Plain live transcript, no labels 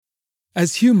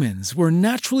As humans, we're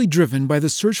naturally driven by the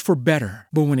search for better.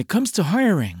 But when it comes to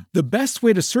hiring, the best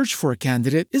way to search for a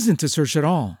candidate isn't to search at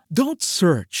all. Don't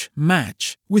search,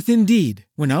 match with Indeed.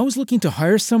 When I was looking to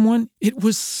hire someone, it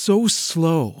was so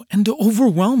slow and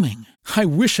overwhelming. I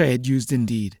wish I had used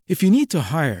Indeed. If you need to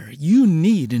hire, you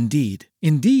need Indeed.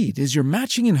 Indeed is your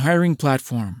matching and hiring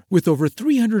platform with over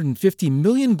 350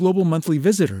 million global monthly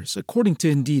visitors, according to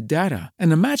Indeed data,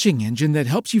 and a matching engine that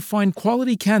helps you find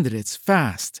quality candidates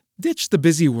fast. Ditch the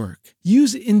busy work.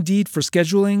 Use Indeed for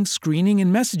scheduling, screening,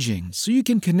 and messaging so you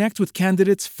can connect with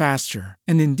candidates faster.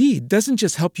 And Indeed doesn't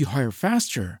just help you hire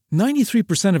faster.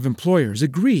 93% of employers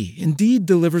agree Indeed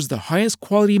delivers the highest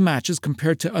quality matches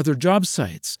compared to other job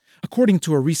sites, according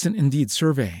to a recent Indeed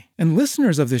survey. And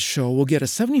listeners of this show will get a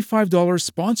 $75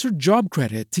 sponsored job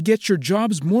credit to get your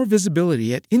jobs more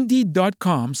visibility at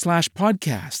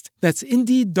Indeed.com/podcast. That's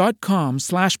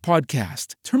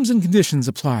Indeed.com/podcast. Terms and conditions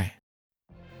apply.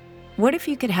 What if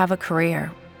you could have a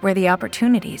career where the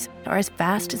opportunities are as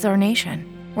vast as our nation,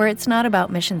 where it's not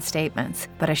about mission statements,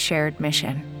 but a shared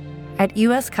mission? At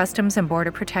U.S. Customs and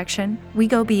Border Protection, we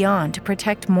go beyond to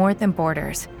protect more than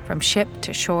borders. From ship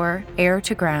to shore, air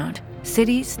to ground,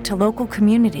 cities to local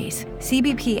communities,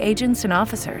 CBP agents and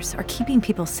officers are keeping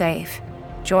people safe.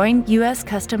 Join U.S.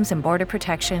 Customs and Border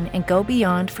Protection and go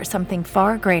beyond for something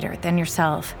far greater than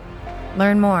yourself.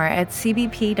 Learn more at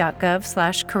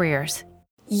cbp.gov/careers.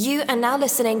 You are now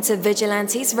listening to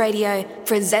Vigilantes Radio,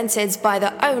 presented by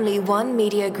the Only One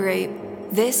Media Group.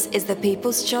 This is the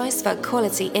people's choice for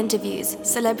quality interviews,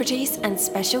 celebrities, and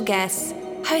special guests.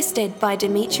 Hosted by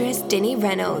Demetrius Dinny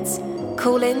Reynolds.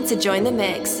 Call in to join the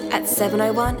mix at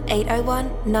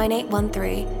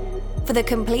 701-801-9813. For the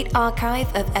complete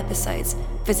archive of episodes,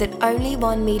 visit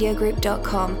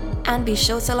onlyonemediagroup.com and be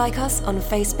sure to like us on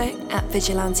Facebook at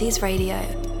Vigilantes Radio.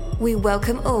 We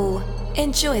welcome all.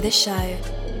 Enjoy the show.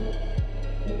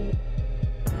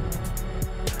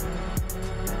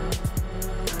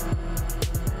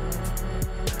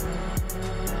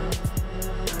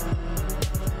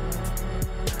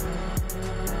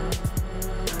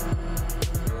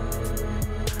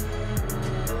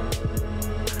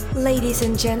 Ladies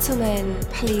and gentlemen,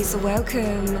 please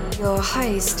welcome your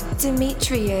host,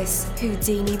 Demetrius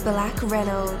Houdini Black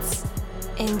Reynolds.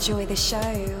 Enjoy the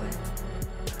show.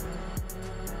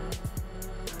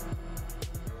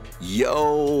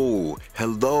 Yo,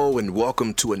 hello and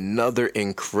welcome to another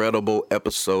incredible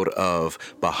episode of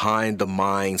Behind the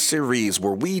Mind series,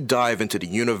 where we dive into the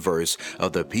universe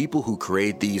of the people who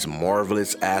create these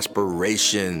marvelous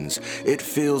aspirations. It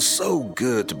feels so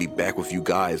good to be back with you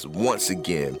guys once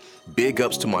again. Big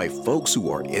ups to my folks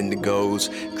who are Indigos,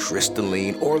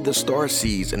 Crystalline, or the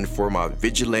Starseeds, and for my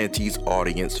Vigilantes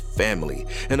audience family.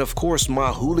 And of course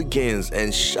my hooligans,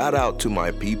 and shout out to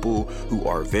my people who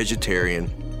are vegetarian,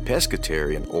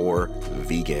 pescatarian, or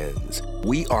vegans.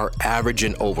 We are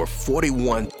averaging over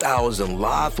 41,000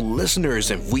 live listeners,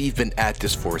 and we've been at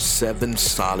this for 7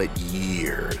 solid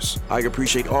years. I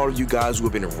appreciate all of you guys who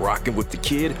have been rocking with the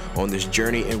kid on this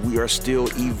journey, and we are still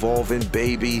evolving,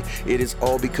 baby. It is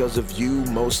all because of you,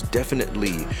 most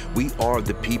definitely. We are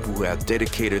the people who have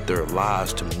dedicated their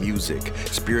lives to music,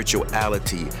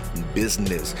 spirituality,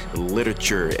 business,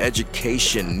 literature,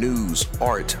 education, news,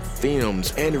 art,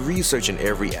 films, and research in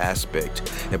every aspect.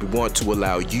 And we want to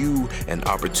allow you an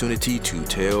opportunity to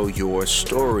tell your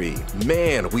story.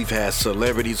 Man, we've had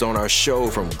celebrities on our show,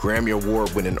 from Grammy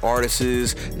Award winning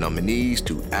artists, nominees,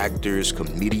 to actors,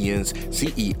 comedians,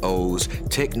 CEOs,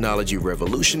 technology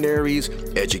revolutionaries,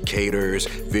 educators,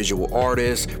 visual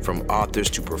artists, from authors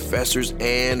to professors,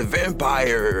 and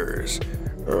vampires.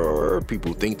 Or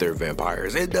people think they're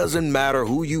vampires. It doesn't matter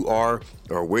who you are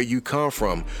or where you come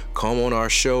from. Come on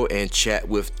our show and chat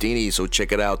with Dini. So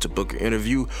check it out to book an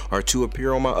interview or to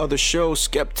appear on my other show,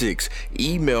 Skeptics.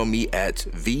 Email me at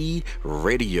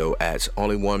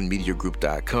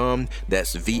vradio@onlyonemediagroup.com.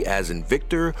 That's V as in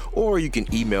Victor. Or you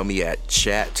can email me at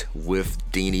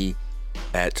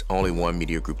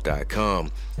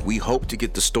chatwithdini@onlyonemediagroup.com. We hope to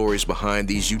get the stories behind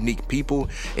these unique people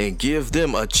and give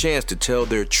them a chance to tell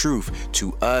their truth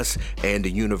to us and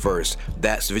the universe.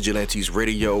 That's Vigilantes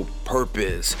Radio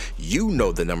purpose. You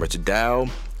know the number to dial: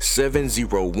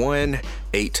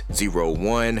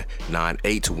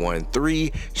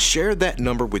 701-801-9813. Share that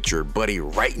number with your buddy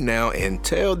right now and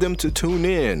tell them to tune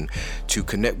in to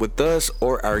connect with us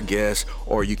or our guests,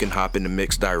 or you can hop in the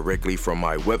mix directly from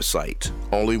my website,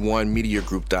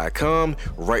 onlyonemediagroup.com.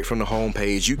 Right from the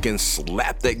homepage, you can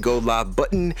slap that go live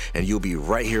button and you'll be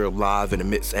right here live in the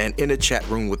mix and in the chat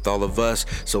room with all of us.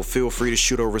 So feel free to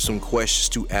shoot over some questions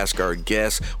to ask our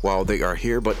guests while they are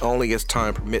here, but only as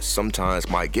time permits. Sometimes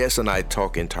my guest and I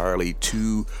talk entirely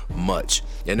too much.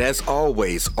 And as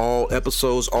always, all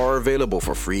episodes are available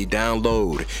for free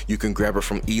download. You can grab it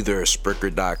from either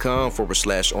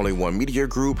Spreaker.com/only1media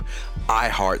group,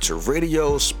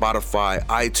 iHeartRadio, Spotify,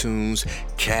 iTunes,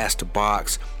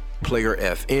 Castbox, Player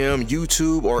FM,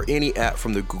 YouTube, or any app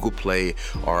from the Google Play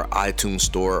or iTunes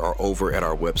Store, or over at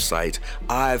our website.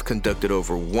 I've conducted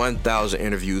over 1,000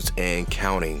 interviews and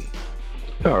counting.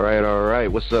 All right.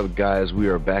 What's up, guys? We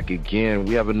are back again.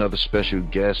 We have another special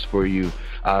guest for you,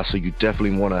 so you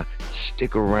definitely want to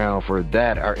stick around for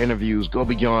that. Our interviews go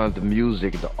beyond the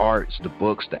music, the arts, the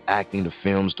books, the acting, the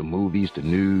films, the movies, the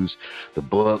news, the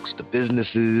books, the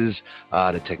businesses,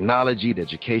 the technology, the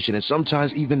education, and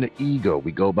sometimes even the ego.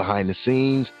 We go behind the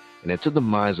scenes and into the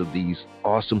minds of these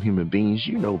awesome human beings,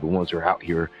 the ones who are out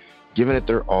here giving it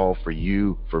their all for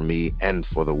you, for me, and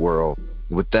for the world.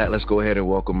 With that, let's go ahead and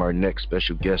welcome our next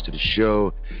special guest to the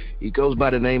show. He goes by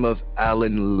the name of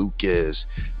Alan Lucas.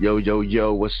 Yo,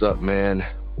 what's up, man?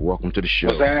 Welcome to the show.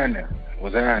 What's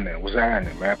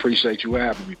happening, man? Appreciate you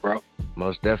having me, bro.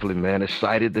 Most definitely, man.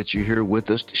 Excited that you're here with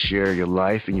us to share your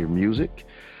life and your music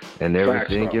and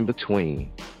everything in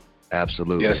between.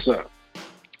 Absolutely. Yes, sir.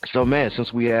 So, man,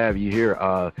 since we have you here,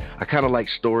 I kind of like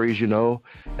stories,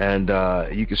 and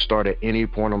you can start at any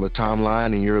point on the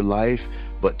timeline in your life.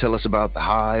 But tell us about the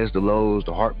highs, the lows,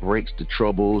 the heartbreaks, the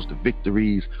troubles, the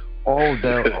victories, all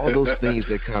those things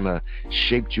that kind of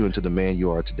shaped you into the man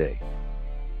you are today.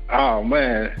 Oh,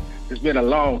 man, it's been a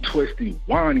long, twisty,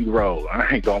 windy road.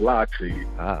 I ain't gonna lie to you.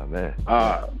 Ah, man.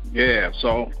 Yeah,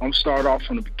 so I'm start off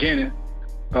from the beginning,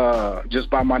 just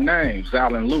by my name,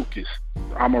 Alan Lucas.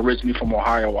 I'm originally from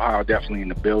Ohio, definitely in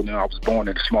the building. I was born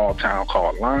in a small town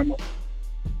called Lima,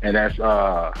 and that's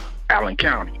Allen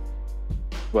County.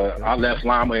 But I left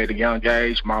Lima at a young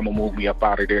age. Mama moved me up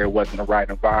out of there. It wasn't the right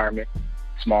environment.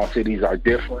 Small cities are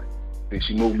different. Then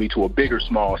she moved me to a bigger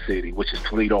small city, which is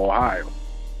Toledo, Ohio.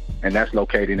 And that's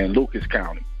located in Lucas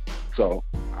County. So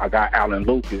I got Alan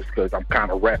Lucas because I'm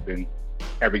kind of repping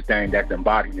everything that's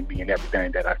embodied in me and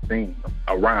everything that I've seen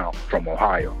around from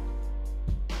Ohio.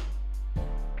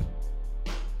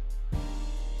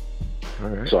 All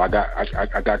right. So I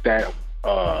got that.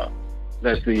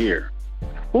 Let's see here.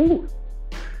 Ooh.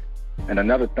 And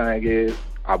another thing is,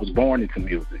 I was born into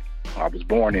music. I was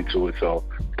born into it. So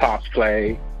pops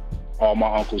played, all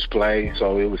my uncles played.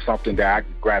 So it was something that I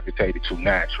gravitated to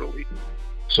naturally.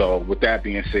 So with that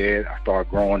being said, I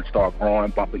started growing,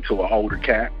 bump into an older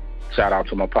cat. Shout out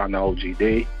to my partner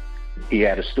OGD. He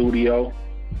had a studio.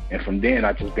 And from then,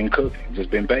 I just been cooking,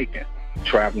 just been baking,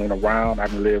 traveling around.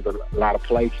 I've lived a lot of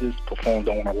places, performed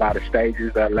on a lot of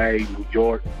stages, LA, New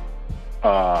York,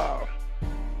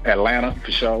 Atlanta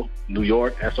for sure. New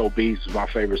York, SOBs is my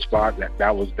favorite spot.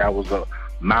 That was a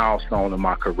milestone in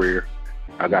my career.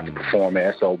 I got to perform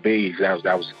at SOBs.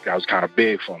 That was kind of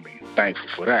big for me. Thankful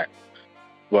for that.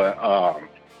 But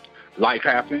life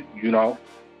happened,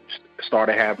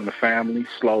 Started having a family,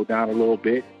 slowed down a little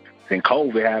bit. Then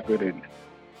COVID happened, and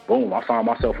boom, I found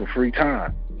myself in free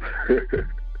time.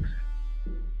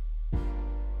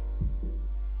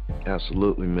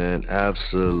 Absolutely, man.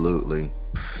 Absolutely.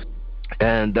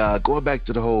 And going back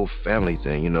to the whole family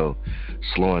thing,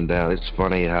 slowing down, it's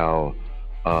funny how,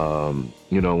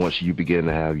 once you begin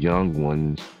to have young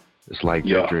ones, it's like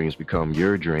your dreams become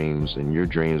your dreams, and your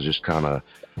dreams just kind of,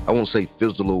 I won't say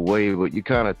fizzle away, but you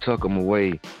kind of tuck them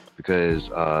away because,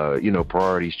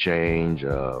 priorities change.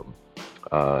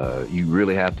 You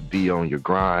really have to be on your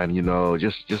grind,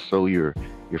 just so your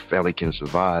family can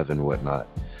survive and whatnot.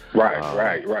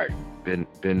 Right.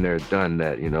 Been there, done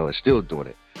that, and still doing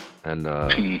it. And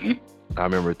I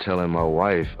remember telling my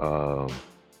wife,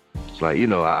 it's like,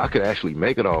 I could actually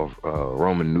make it off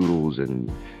ramen noodles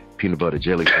and peanut butter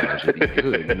jelly sandwich. It'd be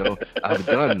good, I've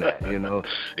done that,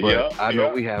 But I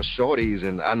know we have shorties,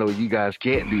 and I know you guys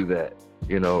can't do that,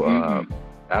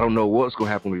 I don't know what's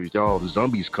gonna happen with y'all if the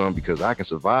zombies come, because I can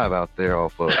survive out there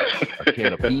off of a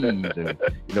can of peas, and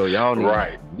y'all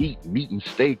need meat and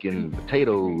steak and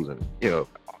potatoes, and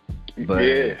But,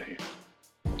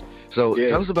 So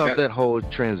tell us about that whole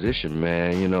transition,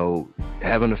 man,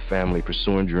 having a family,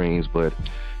 pursuing dreams, but,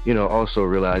 also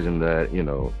realizing that,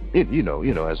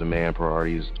 as a man,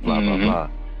 priorities, blah, blah, blah,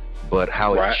 but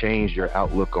how it changed your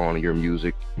outlook on your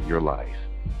music, your life.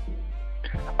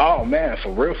 Oh, man,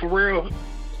 for real.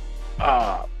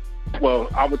 Well,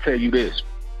 I would tell you this.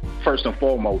 First and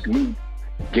foremost, me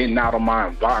getting out of my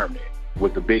environment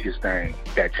was the biggest thing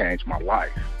that changed my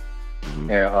life. Mm-hmm.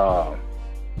 And,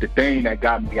 the thing that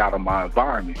got me out of my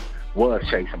environment was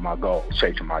chasing my goals,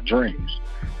 chasing my dreams.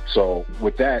 So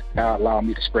with that allowed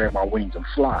me to spread my wings and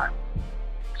fly.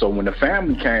 So when the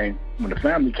family came,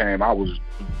 I was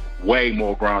way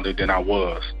more grounded than I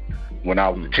was when I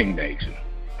was a teenager.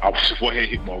 I was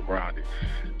way more grounded.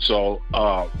 So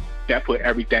that put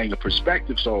everything in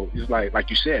perspective. So it's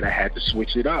like you said, I had to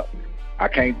switch it up. I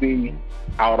can't be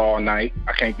out all night.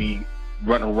 I can't be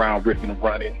running around ripping and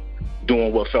running,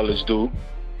 doing what fellas do.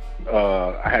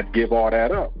 I had to give all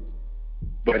that up.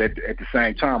 But at the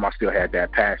same time, I still had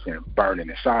that passion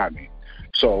burning inside me.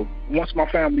 So once my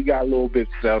family got a little bit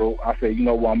settled, I said, you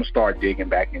know what, I'm going to start digging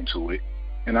back into it.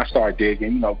 And I started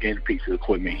digging, getting a piece of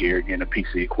equipment here, getting a piece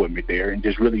of equipment there, and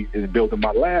just really building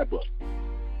my lab up.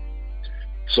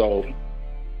 So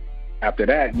after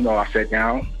that, I sat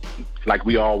down, like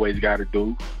we always got to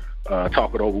do,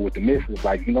 talk it over with the missus,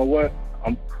 like, you know what,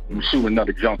 I'm shooting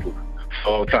another jumper for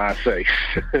old time's sake.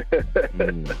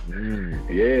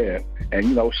 Yeah.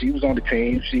 And, she was on the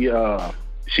team.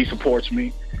 She supports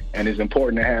me. And it's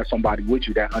important to have somebody with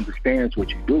you that understands what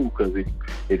you do, because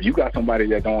if you got somebody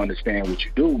that don't understand what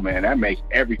you do, man, that makes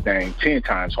everything 10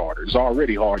 times harder. It's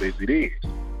already hard as it is.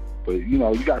 But, you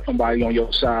got somebody on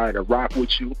your side to rock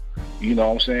with you, you know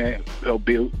what I'm saying? They'll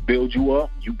build you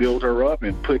up, you build her up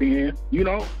and put in,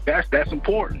 that's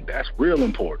important. That's real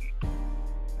important.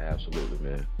 Absolutely,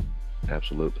 man.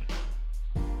 Absolutely.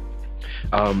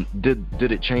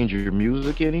 Did it change your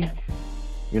music any?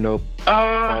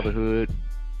 Fatherhood,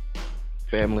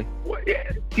 family? Well,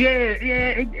 yeah,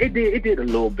 it did. It did a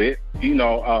little bit.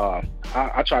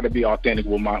 I try to be authentic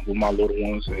with my little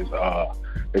ones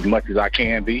as much as I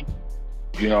can be.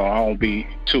 I don't be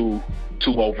too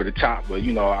over the top, but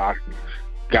I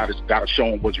gotta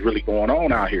show them what's really going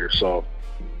on out here. So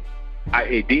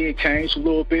it did change a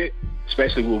little bit,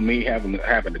 especially with me having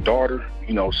a daughter.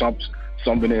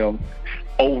 Some of them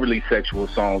overly sexual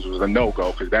songs was a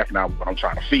no-go, because that's not what I'm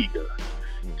trying to feed her.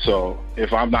 So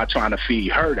if I'm not trying to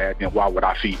feed her that, then why would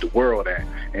I feed the world that?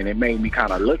 And it made me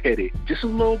kind of look at it just a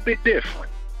little bit different.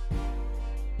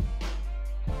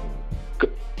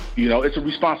 It's a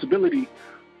responsibility.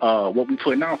 What we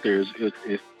putting out there is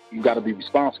you got to be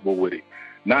responsible with it.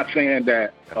 Not saying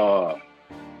that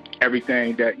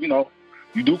everything that, you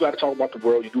do got to talk about the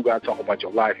world, you do got to talk about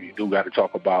your life, you do got to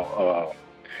talk about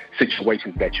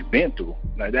situations that you've been through.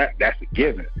 Now that's a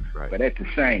given. Right. But at the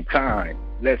same time,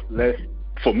 let's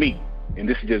for me, and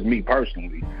this is just me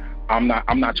personally, I'm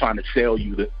not trying to sell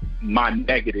you my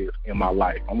negative in my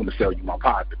life. I'm going to sell you my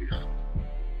positives.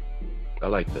 I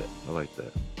like that.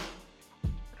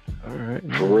 All right.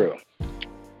 For real.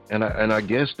 And I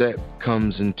guess that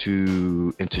comes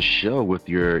into show with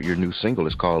your new single.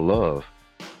 It's called Love.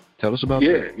 Tell us about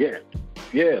that.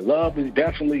 Yeah. Love is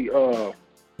definitely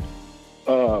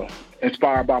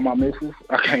inspired by my missus.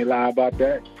 I can't lie about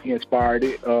that. She inspired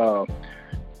it.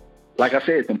 Like I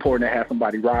said, it's important to have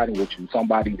somebody riding with you,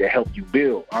 somebody to help you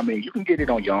build. I mean, you can get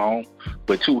it on your own,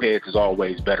 but two heads is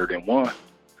always better than one.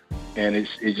 And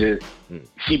it's just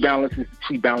she balances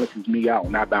me out,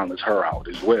 and I balance her out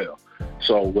as well.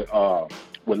 So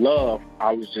with Love,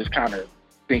 I was just kind of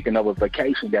thinking of a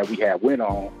vacation that we had went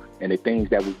on, and the things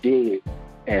that we did,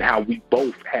 and how we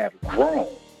both have grown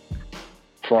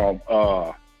from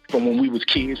when we was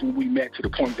kids, when we met, to the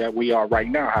point that we are right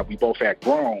now. How we both had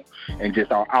grown, and just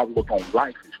our outlook on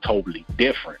life is totally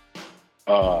different.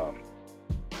 Because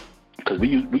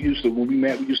when we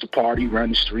met, we used to party, run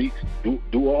the streets,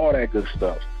 do all that good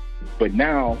stuff. But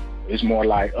now it's more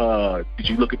like, did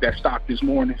you look at that stock this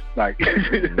morning? Like,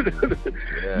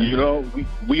 yeah.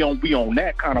 we on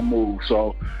that kind of move.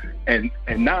 So, and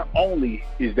not only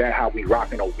is that how we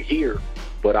rocking over here,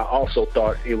 but I also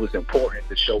thought it was important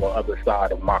to show the other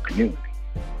side of my community.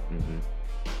 Mm-hmm.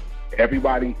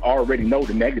 Everybody already know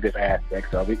the negative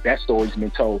aspects of it. That story's been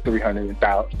told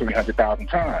 300,000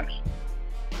 times.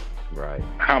 Right.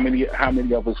 How many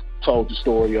of us told the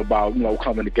story about,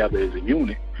 coming together as a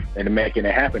unit and making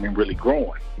it happen and really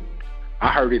growing? I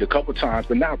heard it a couple times,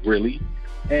 but not really.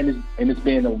 And it's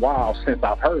been a while since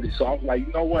I've heard it. So I was like,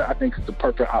 you know what? I think it's the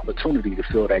perfect opportunity to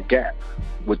fill that gap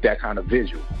with that kind of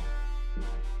visual.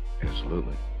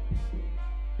 Absolutely.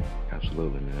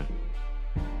 Absolutely, man.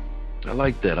 I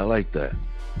like that.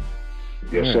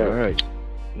 Yes, sir. All right.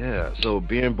 Yeah. So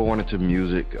being born into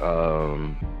music,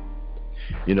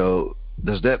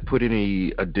 does that put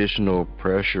any additional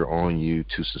pressure on you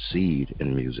to succeed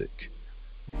in music?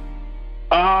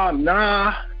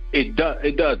 Nah, it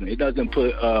doesn't. It doesn't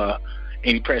put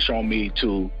any pressure on me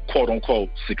to quote unquote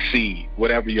succeed,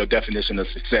 whatever your definition of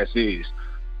success is.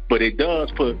 But it does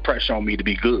put pressure on me to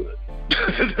be good.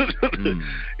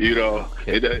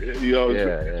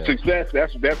 Success.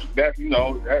 That's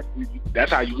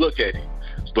how you look at it.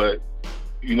 But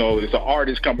you know, it's an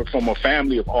artist coming from a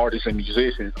family of artists and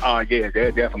musicians, yeah,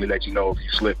 they'll definitely let you know if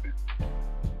you're slipping.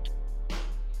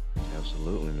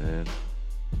 Absolutely, man.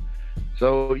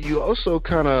 So you also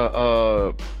kind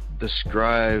of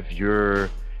describe your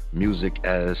music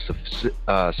as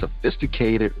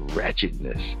sophisticated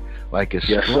ratchetness. Like,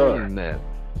 explain that.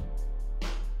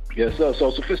 Yes, sir.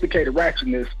 So sophisticated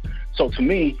ratchetness. So to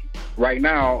me, right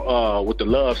now, with the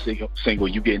Love single,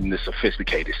 you getting the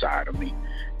sophisticated side of me.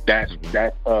 That's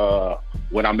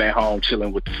when I'm at home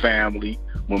chilling with the family.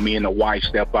 When me and the wife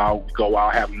step out, we go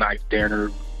out, have a nice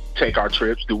dinner, take our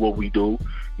trips, do what we do.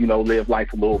 You know, live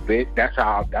life a little bit. That's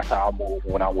how I move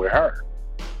when I'm with her.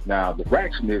 Now the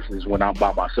ratchetness is when I'm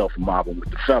by myself and mobbing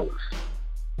with the fellas.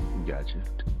 Gotcha.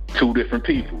 Two different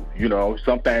people. You know,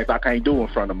 some things I can't do in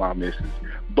front of my missus,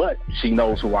 but she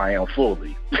knows who I am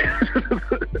fully.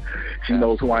 She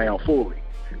knows who I am fully.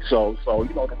 So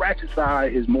you know, the ratchet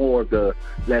side is more of the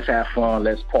let's have fun,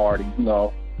 let's party. You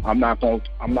know, I'm not gonna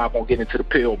get into the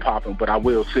pill popping, but I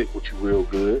will sit with you real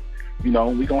good. You know,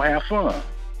 we gonna have fun.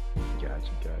 Gotcha.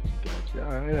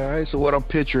 All right. So what I'm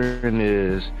picturing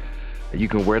is you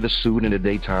can wear the suit in the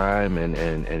daytime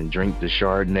and drink the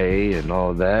Chardonnay and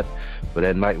all that, but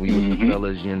at night when you with the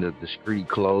fellas, you're in the street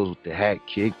clothes with the hat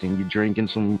kicked and you're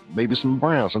drinking maybe some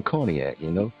brown, some cognac,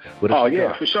 you know? Oh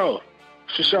yeah, for sure.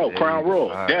 Crown Royal,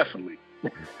 definitely.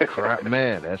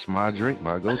 Man, that's my drink,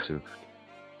 my go-to.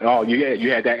 Oh,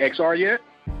 you had that XR yet?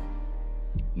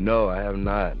 No, I have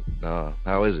not.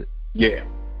 How is it? Yeah,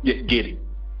 get it.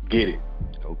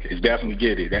 Okay. It's definitely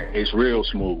get it. It's real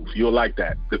smooth. You'll like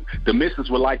that. The missus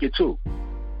will like it too.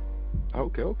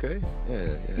 Okay.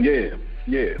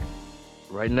 Yeah.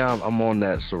 Right now, I'm on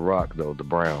that Ciroc though, the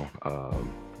brown,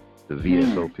 the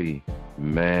VSOP.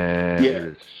 Man,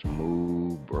 it's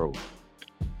smooth, bro.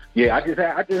 Yeah, I just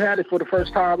had it for the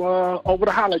first time over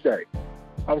the holiday.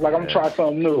 I was like, I'm gonna try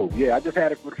something new. Yeah, I just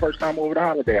had it for the first time over the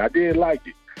holiday. I did like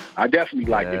it. I definitely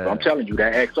liked it. But I'm telling you,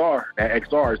 that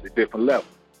XR is a different level.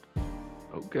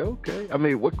 Okay. I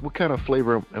mean, what kind of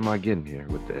flavor am I getting here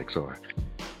with the XR?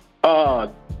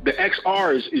 The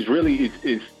XR is really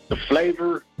the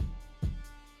flavor.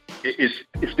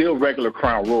 It's still regular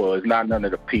Crown Royal. It's not none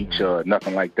of the peach or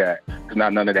nothing like that. It's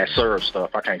not none of that syrup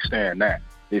stuff. I can't stand that.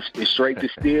 It's straight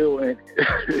distilled, and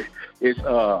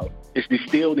it's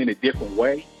distilled in a different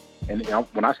way. And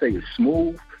when I say it's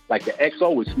smooth, like the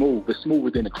XO is smooth. It's smoother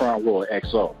than the Crown Royal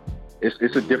XO.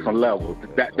 It's a different level.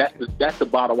 That's the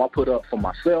bottle I put up for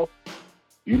myself.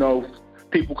 You know,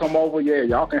 people come over,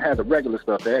 y'all can have the regular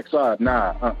stuff. The XR,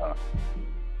 nah,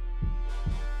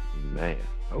 Man,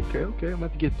 okay, I'm gonna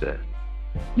have to get that.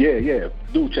 Yeah,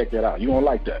 do check that out. You gonna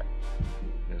like that.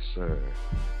 Yes, sir.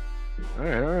 All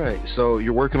right. So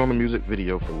you're working on the music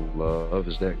video for Love,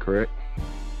 is that correct?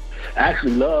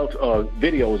 Actually, Love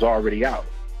video is already out.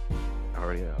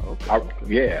 Already out. Okay.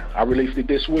 Yeah, I released it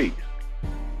this week.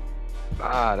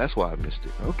 That's why I missed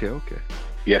it. Okay.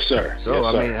 Yes, sir. So,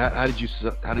 yes, I mean,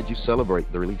 how did you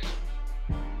celebrate the release?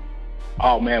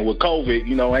 Oh man, with COVID,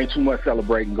 you know, ain't too much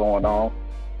celebrating going on.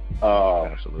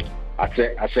 Absolutely.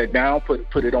 I sat down,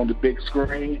 put it on the big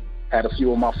screen, had a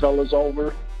few of my fellas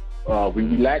over. We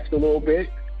relaxed a little bit,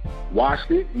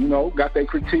 watched it, you know, got their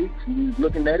critiques. We was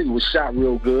looking at it. It was shot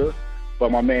real good by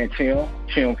my man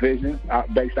Tim Vision,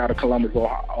 based out of Columbus,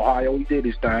 Ohio. He did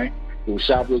his thing. It was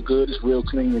shot real good. It's real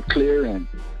clean and clear. And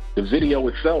the video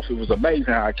itself, it was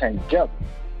amazing how it came together.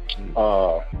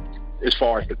 As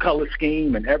far as the color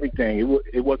scheme and everything,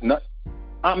 it was not.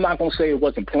 I'm not gonna say it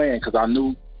wasn't planned because I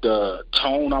knew the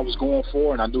tone I was going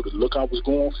for and I knew the look I was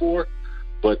going for.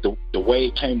 But the way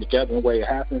it came together and the way it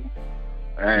happened,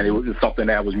 and it was something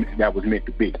that was meant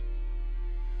to be.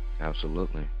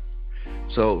 Absolutely.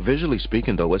 So visually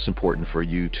speaking, though, what's important for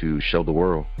you to show the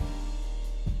world?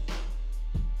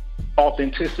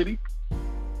 Authenticity.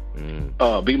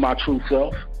 Be my true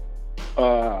self.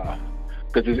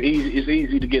 Because it's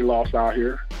easy to get lost out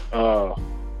here,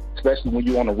 especially when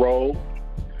you're on the road.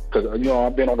 Because you know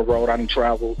I've been on the road, I done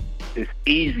traveled. It's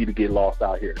easy to get lost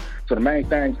out here. So the main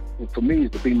thing for me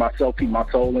is to be myself, keep my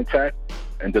soul intact,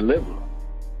 and deliver.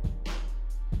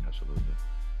 Absolutely.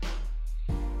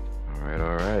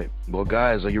 All right. Well,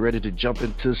 guys, are you ready to jump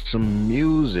into some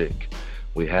music?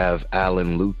 We have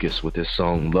Alan Lucas with his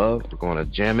song Love. We're going to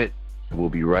jam it. We'll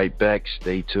be right back.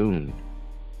 Stay tuned.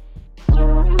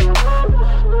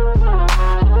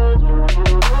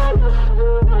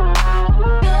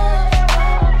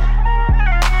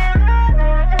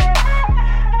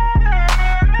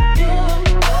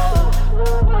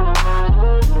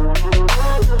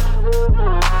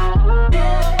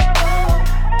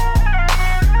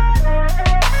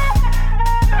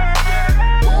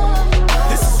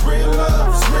 This is real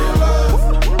love.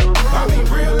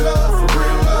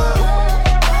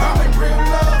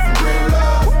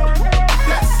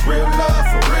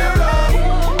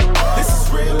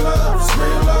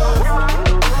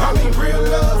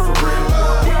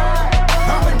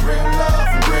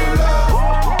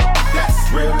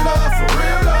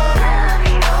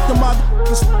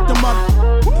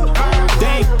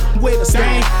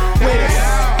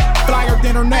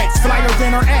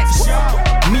 and her ex.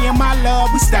 Me and my love,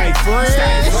 we stay fresh.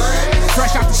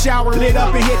 Fresh out the shower, lit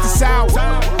up and hit the sour.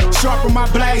 Sharpen my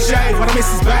blade shade for the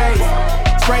Mrs. Babe.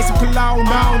 Spray some cologne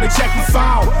on and check my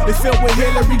phone. It's filled with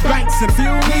Hillary Banks and a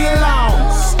few million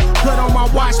loans. Put on my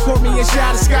watch, pour me a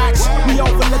shot of scotch. We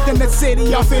overlooking the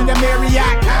city off in the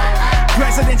Marriott.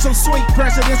 Presidential suite,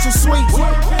 presidential suite.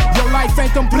 Your life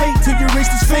ain't complete till you reach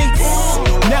these feats.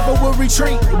 Never will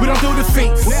retreat, we don't do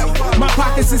defeats. My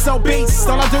pockets is obese,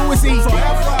 all I do is eat.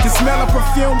 The smell of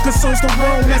perfume consumes the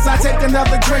room. As I take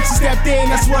another drink, she stepped in,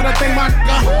 that's what I think my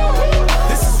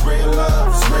This is real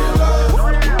love, it's real love.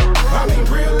 I mean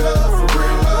real love for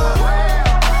real love.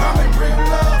 I mean real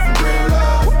love for real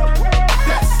love.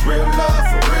 That's real love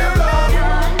for real love.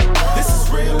 This is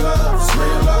real love, it's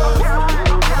real love.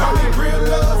 I mean real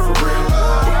love for real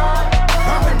love.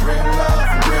 I mean real love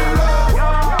for real love.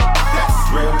 That's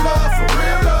real love for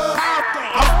real love.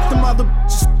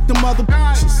 The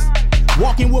bitches.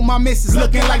 Walking with my missus,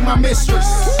 looking like my mistress.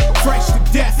 Fresh to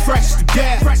death, fresh to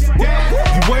death.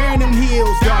 You wearing them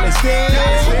heels, y'all instead.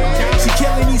 She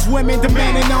killing these women,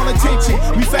 demanding all attention.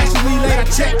 We fashionably let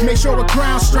her check, make sure her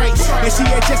crown straight. And she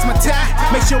adjusts my tie,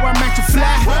 make sure I match a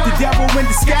fly. The devil in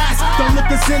disguise, don't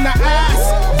look us in the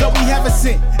eyes. Though we haven't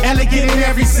sent, elegant in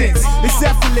every sense. It's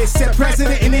effortless, set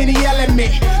president in any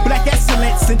element. Black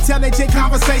excellence, intelligent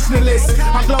conversationalist.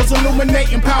 Our glows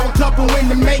illuminating, power couple in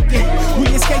the making. We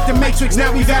escaped the matrix,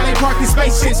 now we valet parking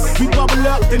spaceships. We bubble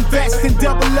up, invest and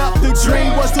double up. The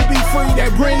dream was to be free,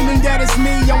 that bring me, that is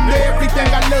me. On everything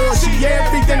I love, she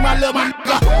everything I love, my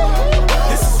God.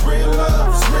 This is real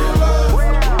love, it's real love.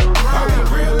 I mean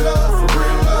real love for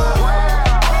real love.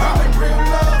 I mean real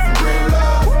love for real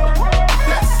love.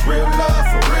 That's real love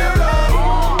for real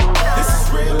love. This is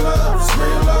real love, it's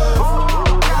real love.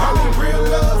 I mean real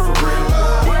love for real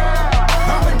love.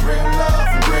 I mean real love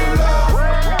for real love.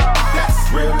 That's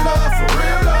real love for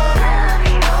real love.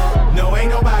 No,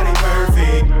 ain't nobody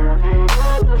perfect.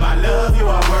 My love, you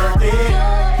are worth it.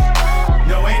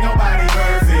 No, ain't nobody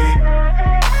perfect.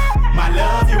 My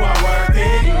love, you are worth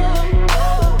it.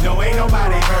 No, ain't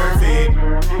nobody perfect.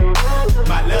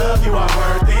 My love, you are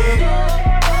worth it.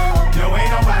 No,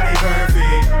 ain't nobody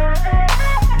perfect.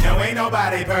 No, ain't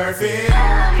nobody perfect.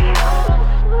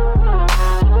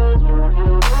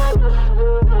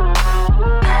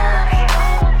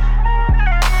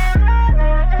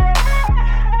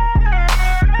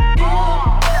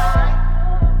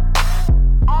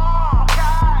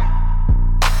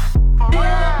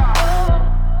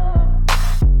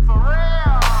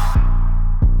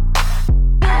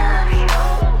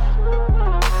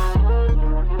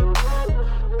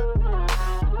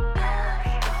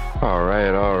 All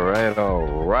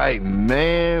right,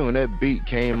 man. When that beat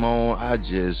came on, I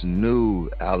just knew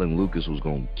Alan Lucas was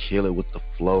going to kill it with the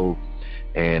flow,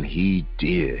 and he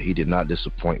did. He did not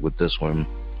disappoint with this one.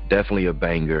 Definitely a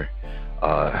banger.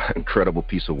 Incredible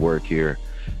piece of work here.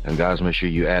 And guys, make sure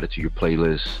you add it to your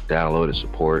playlist, download it,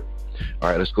 support. All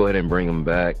right, let's go ahead and bring him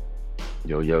back.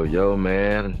 Yo,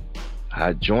 man.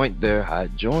 Hot joint there,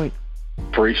 hot joint.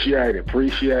 Appreciate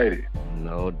it.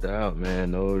 No doubt,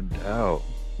 man, no doubt.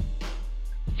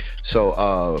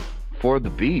 So, for the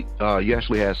beat, you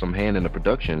actually had some hand in the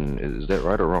production. Is that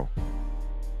right or wrong?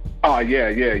 Oh,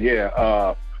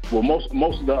 yeah. Well, most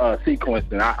of the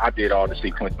sequencing, I did all the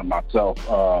sequencing myself.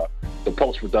 The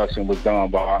post-production was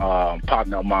done by a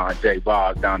partner of mine, Jay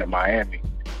Boggs, down in Miami.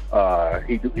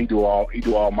 He do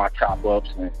all my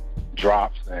chop-ups and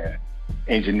drops and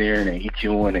engineering and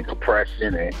EQing and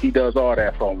compression, and he does all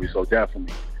that for me, so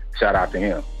definitely shout out to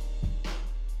him.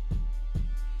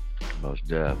 Most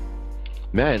deaf.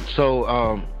 Man,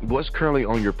 so what's currently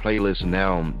on your playlist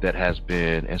now that has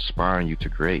been inspiring you to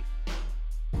create?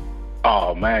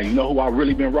 Oh man, you know who I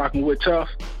really been rocking with, Tough?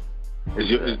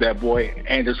 Is that boy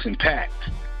Anderson .Paak.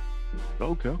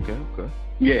 Okay.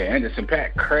 Yeah, Anderson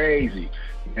 .Paak, crazy.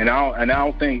 And I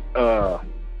don't think the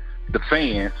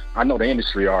fans, I know the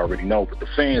industry already know, but the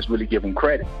fans really give him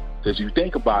credit. Because you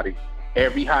think about it,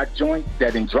 every hot joint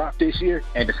that done dropped this year,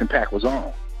 Anderson .Paak was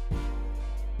on.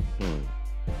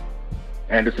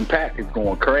 Anderson .Paak is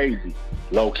going crazy.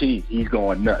 Low key, he's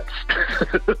going nuts.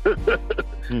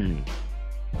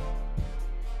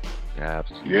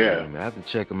 Absolutely. Yeah. I have to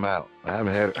check him out. I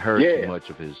haven't heard too much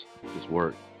of his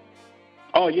work.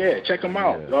 Oh yeah, check him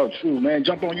out. Yeah. Oh true, man.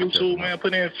 Jump on YouTube, man.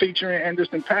 Put in featuring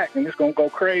Anderson .Paak, and it's gonna go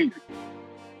crazy.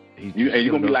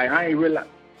 You're gonna be like, I ain't realize.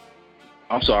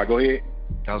 I'm sorry. Go ahead.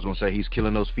 I was gonna say he's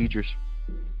killing those features.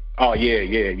 Oh yeah.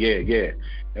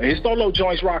 His solo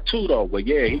joints rock too, though. But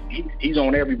yeah, he's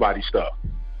on everybody's stuff.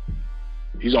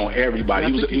 He's on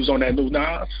everybody. He was on that new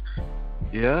Nas.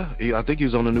 Yeah, I think he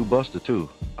was on the new Busta too.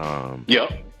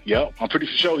 Yep. Yep, I'm pretty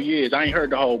sure he is. I ain't heard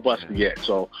the whole Buster yet,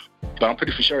 but I'm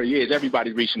pretty sure he is.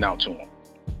 Everybody's reaching out to him.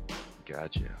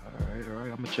 Gotcha. All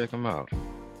right. I'm gonna check him out.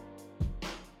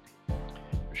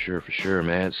 For sure,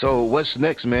 man. So what's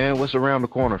next, man? What's around the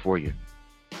corner for you?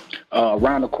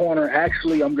 Around the corner,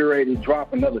 actually, I'm getting ready to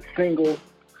drop another single.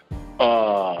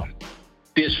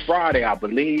 This Friday, I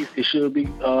believe it should be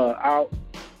out.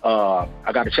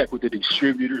 I got to check with the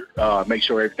distributor, make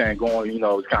sure everything going.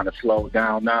 It's kind of slowed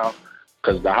down now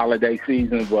because the holiday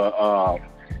season. But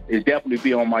it's definitely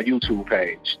be on my YouTube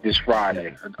page this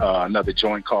Friday. Another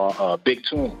joint called Big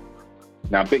Tune.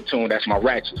 Now, Big Tune, that's my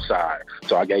ratchet side.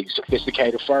 So I gave you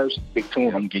Sophisticated first. Big Tune,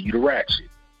 I'm gonna give you the ratchet.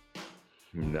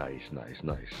 Nice.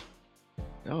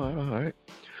 All right.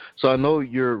 So I know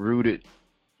you're rooted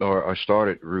or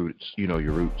started roots. Your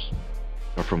roots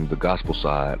are from the gospel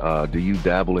side. Do you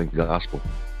dabble in gospel?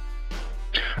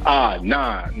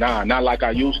 Nah, not like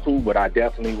I used to, but I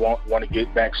definitely want to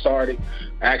get back started.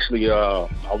 Actually, I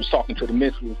was talking to the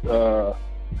missus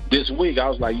this week. I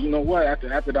was like, you know what?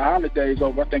 After the holidays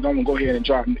over, I think I'm gonna go ahead and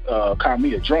call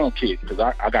me a drum kit because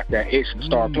I got that itch to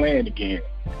start playing again.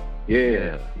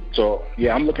 Yeah. So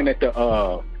yeah, I'm looking at the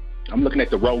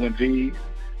Roland V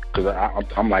because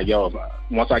I'm like, yo,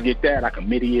 once I get that, I can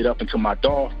MIDI it up into my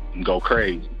DAW and go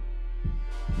crazy.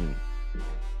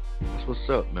 That's what's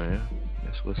up, man.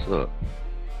 That's what's up.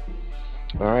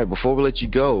 All right, before we let you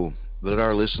go, let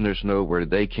our listeners know where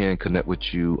they can connect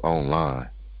with you online.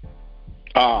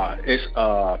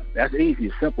 That's easy.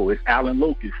 It's simple. It's Allen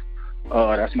Lucas.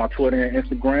 That's my Twitter and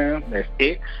Instagram. That's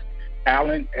X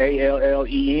Allen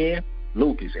Allen Lucas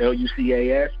Lucas.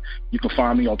 You can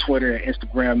find me on Twitter and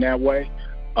Instagram that way.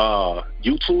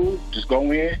 YouTube, just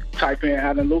go in, type in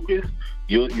Allen Lucas.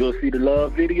 You'll see the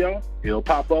love video. It'll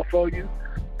pop up for you.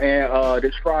 And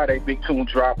this Friday, Big Tune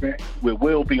dropping. We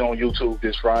will be on YouTube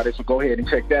this Friday, so go ahead and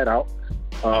check that out.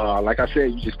 Like I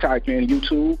said, you just type in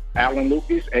YouTube, Allen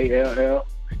Lucas, Allen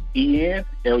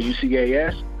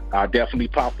Lucas. I'll definitely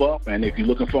pop up. And if you're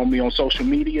looking for me on social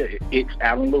media, it's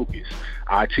Allen Lucas,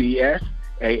 ITSALLEN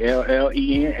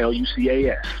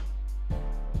LUCAS.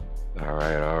 All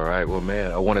right. Well,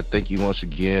 man, I want to thank you once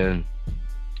again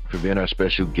for being our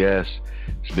special guest.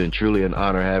 It's been truly an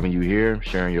honor having you here,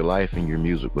 sharing your life and your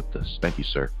music with us. Thank you,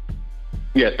 sir.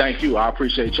 Yeah, thank you. I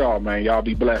appreciate y'all, man. Y'all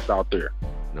be blessed out there.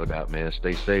 No doubt, man.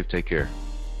 Stay safe. Take care.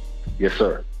 Yes,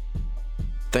 sir.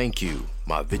 Thank you,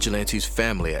 my Vigilantes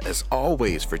family, as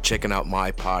always, for checking out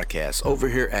my podcast over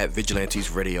here at Vigilantes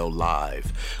Radio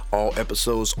Live. All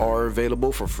episodes are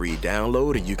available for free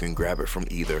download, and you can grab it from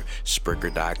either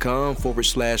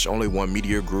Spreaker.com/Only One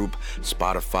Media Group,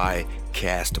 Spotify,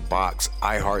 Castbox,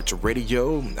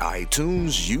 iHeartRadio,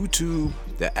 iTunes, YouTube,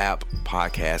 the app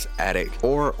Podcast Addict,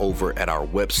 or over at our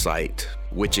website,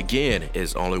 which again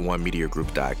is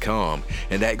onlyonemediagroup.com,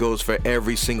 and that goes for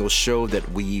every single show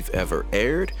that we've ever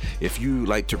aired. If you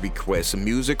like to request some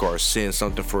music or send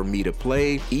something for me to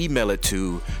play, email it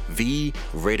to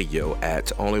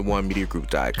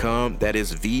vradio@onlyonemediagroup.com. That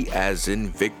is V as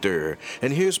in Victor.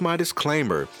 And here's my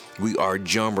disclaimer: we are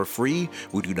genre free,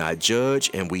 we do not judge,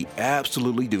 and we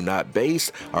absolutely do not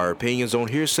base our opinions on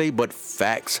hearsay but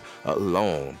facts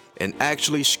alone. And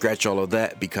actually, scratch all of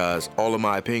that, because all of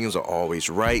my opinions are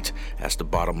always right. That's the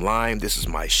bottom line. This is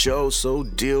my show, so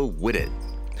deal with it.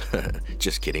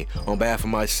 Just kidding. On behalf of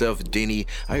myself, Denny,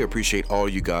 I appreciate all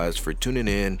you guys for tuning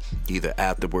in, either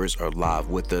afterwards or live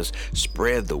with us.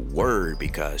 Spread the word,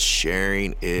 because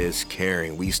sharing is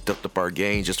caring. We stepped up our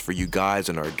game just for you guys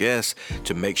and our guests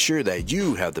to make sure that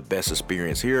you have the best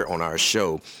experience here on our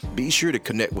show. Be sure to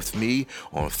connect with me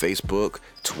on Facebook,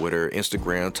 Twitter,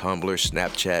 Instagram, Tumblr,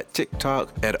 Snapchat,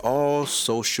 TikTok, at all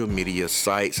social media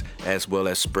sites, as well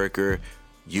as Spreaker,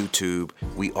 YouTube.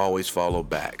 We always follow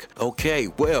back. Okay,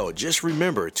 well, just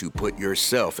remember to put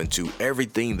yourself into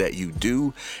everything that you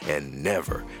do and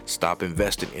never stop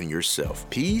investing in yourself.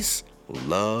 Peace,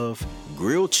 love,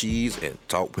 grilled cheese, and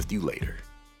talk with you later.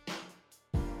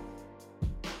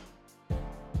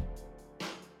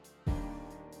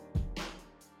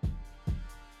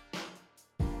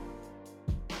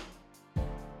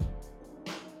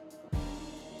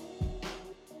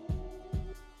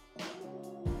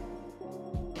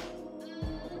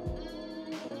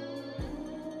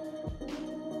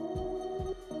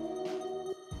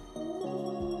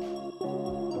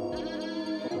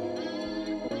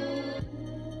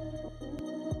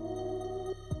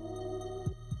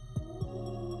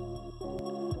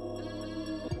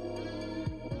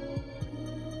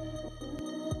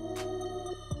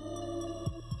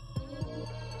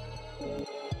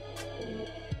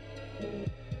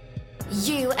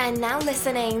 are now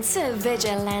listening to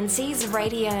Vigilantes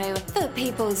Radio, the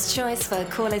people's choice for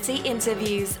quality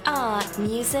interviews, art,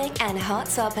 music, and hot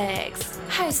topics.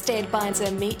 Hosted by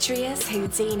Demetrius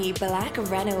Houdini Black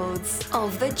Reynolds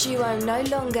of the duo No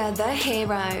Longer the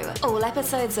Hero. All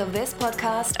episodes of this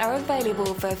podcast are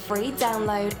available for free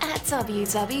download at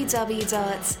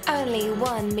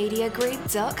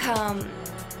www.onlyonemediagroup.com.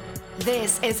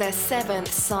 This is a Seventh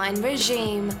Sign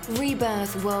Regime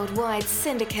Rebirth Worldwide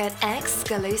Syndicate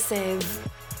exclusive.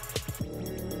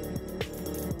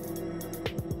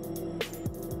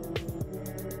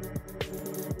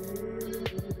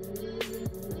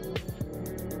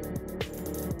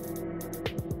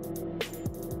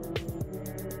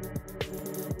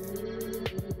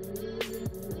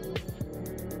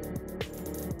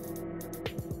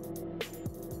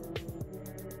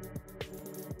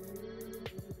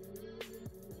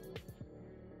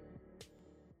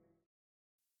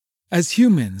 As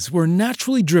humans, we're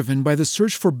naturally driven by the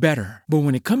search for better. But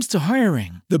when it comes to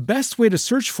hiring, the best way to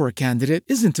search for a candidate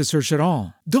isn't to search at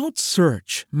all. Don't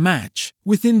search, match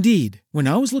with Indeed. When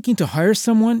I was looking to hire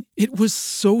someone, it was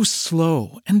so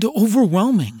slow and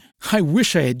overwhelming. I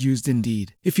wish I had used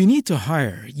Indeed. If you need to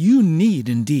hire, you need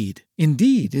Indeed.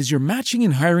 Indeed is your matching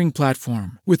and hiring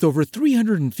platform with over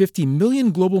 350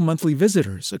 million global monthly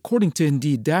visitors, according to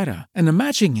Indeed data, and a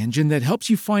matching engine that helps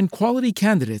you find quality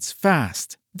candidates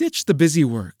fast. Ditch the busy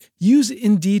work. Use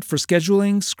Indeed for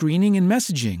scheduling, screening, and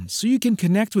messaging so you can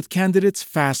connect with candidates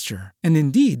faster. And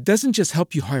Indeed doesn't just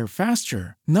help you hire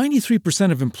faster.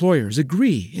 93% of employers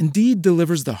agree Indeed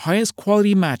delivers the highest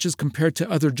quality matches compared to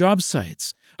other job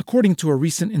sites, according to a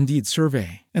recent Indeed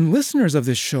survey. And listeners of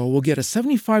this show will get a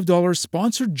 $75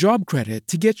 sponsored job credit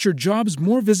to get your jobs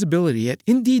more visibility at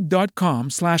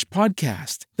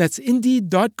Indeed.com/podcast. That's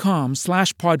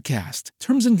Indeed.com/podcast.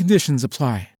 Terms and conditions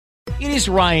apply. It is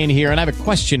Ryan here, and I have a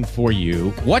question for you.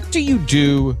 What do you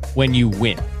do when you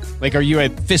win? Like, are you a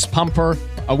fist pumper,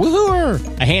 a woo-hooer,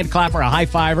 a hand clapper, a high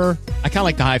fiver? I kind of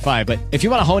like the high five, but if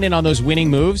you want to hone in on those winning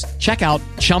moves, check out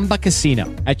Chumba Casino.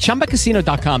 At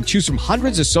ChumbaCasino.com, choose from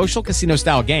hundreds of social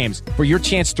casino-style games for your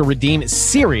chance to redeem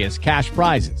serious cash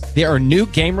prizes. There are new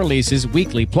game releases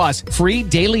weekly, plus free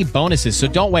daily bonuses, so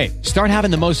don't wait. Start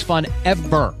having the most fun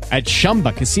ever at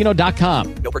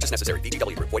ChumbaCasino.com. No purchase necessary.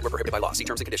 VGW Group. Void where prohibited by law. See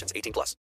terms and conditions. 18+.